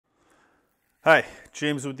Hi,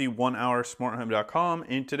 James with the 1HourSmartHome.com,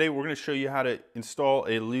 and today we're going to show you how to install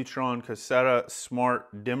a Lutron Caseta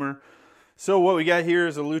Smart Dimmer. So what we got here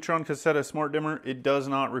is a Lutron Caseta Smart Dimmer. It does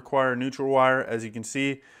not require neutral wire, as you can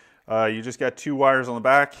see. You just got two wires on the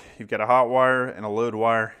back. You've got a hot wire and a load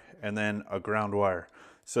wire, and then a ground wire.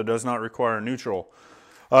 So it does not require neutral.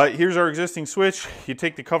 Here's our existing switch. You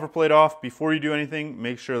take the cover plate off. Before you do anything,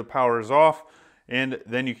 make sure the power is off, and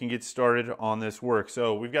then you can get started on this work.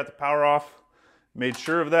 So we've got the power off. Made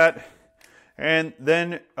sure of that, and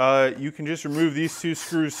then you can just remove these two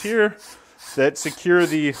screws here that secure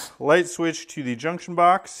the light switch to the junction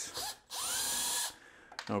box.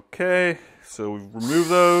 Okay, so we remove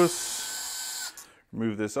those.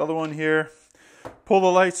 Remove this other one here. Pull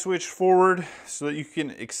the light switch forward so that you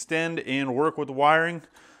can extend and work with the wiring.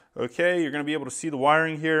 Okay, you're going to be able to see the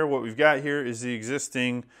wiring here. What we've got here is the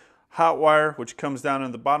existing hot wire, which comes down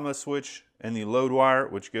in the bottom of the switch, and the load wire,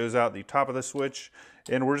 which goes out the top of the switch.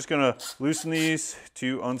 And we're just going to loosen these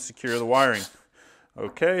to unsecure the wiring.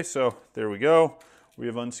 Okay, so there we go. We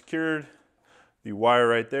have unsecured the wire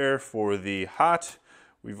right there for the hot.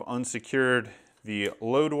 We've unsecured the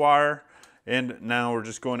load wire, and now we're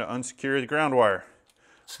just going to unsecure the ground wire.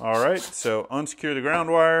 All right, so unsecure the ground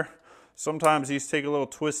wire. Sometimes these take a little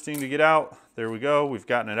twisting to get out. There we go, we've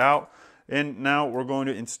gotten it out. And now we're going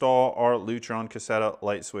to install our Lutron Caseta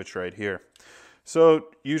light switch right here. So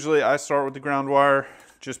usually I start with the ground wire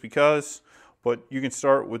just because, but you can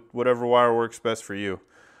start with whatever wire works best for you.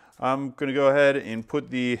 I'm going to go ahead and put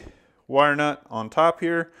the wire nut on top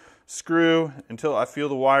here, screw until I feel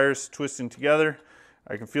the wires twisting together.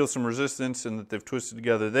 I can feel some resistance and that they've twisted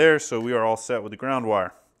together there, so we are all set with the ground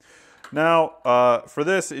wire. Now for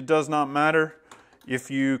this, it does not matter if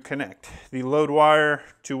you connect the load wire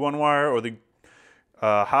to one wire or the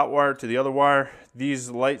hot wire to the other wire.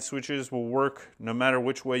 These light switches will work no matter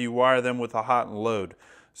which way you wire them with a hot and load.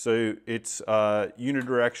 So it's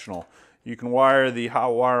unidirectional. You can wire the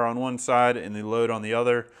hot wire on one side and the load on the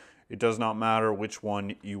other. It does not matter which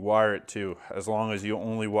one you wire it to, as long as you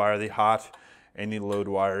only wire the hot and the load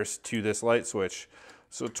wires to this light switch.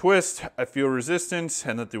 So twist, I feel resistance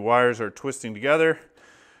and that the wires are twisting together.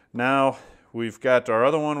 Now we've got our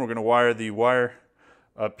other one. We're going to wire the wire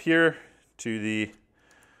up here to the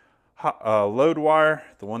load wire,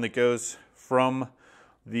 the one that goes from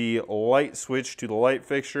the light switch to the light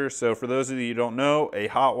fixture. So for those of you who don't know, a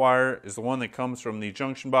hot wire is the one that comes from the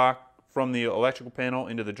junction box, from the electrical panel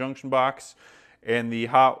into the junction box, and the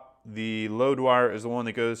load wire is the one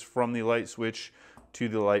that goes from the light switch to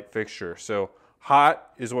the light fixture. So hot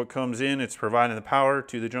is what comes in, it's providing the power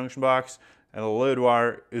to the junction box, and the load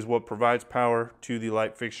wire is what provides power to the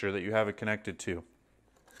light fixture that you have it connected to.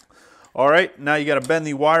 All right, now you got to bend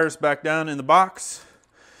the wires back down in the box.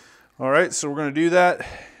 All right, so we're going to do that.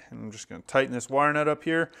 I'm just going to tighten this wire nut up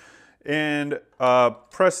here and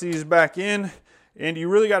press these back in. And you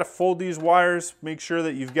really got to fold these wires. Make sure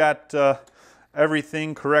that you've got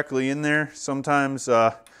everything correctly in there. Sometimes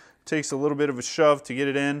it takes a little bit of a shove to get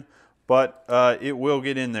it in, but it will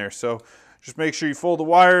get in there. So just make sure you fold the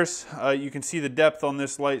wires. You can see the depth on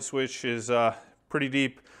this light switch is pretty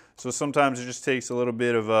deep. So sometimes it just takes a little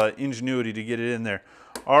bit of ingenuity to get it in there.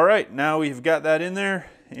 All right, now we've got that in there,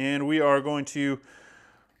 and we are going to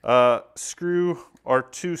screw our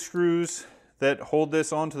two screws that hold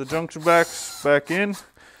this onto the junction box back in.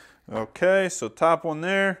 Okay, so top one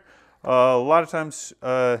there. A lot of times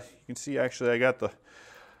you can see actually I got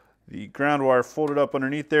the ground wire folded up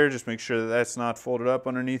underneath there. Just make sure that that's not folded up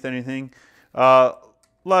underneath anything.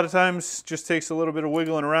 A lot of times just takes a little bit of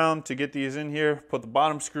wiggling around to get these in here. Put the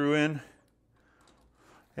bottom screw in,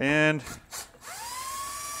 and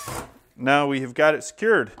now we have got it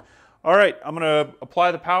secured. All right, I'm going to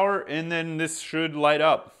apply the power, and then this should light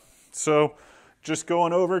up. So just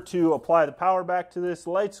going over to apply the power back to this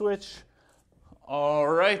light switch. All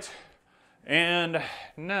right, and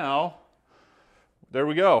now there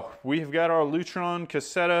we go. We have got our Lutron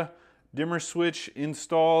Caseta dimmer switch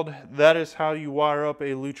installed. That is how you wire up a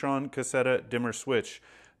Lutron Caseta dimmer switch.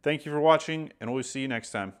 Thank you for watching, and we'll see you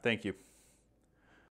next time. Thank you.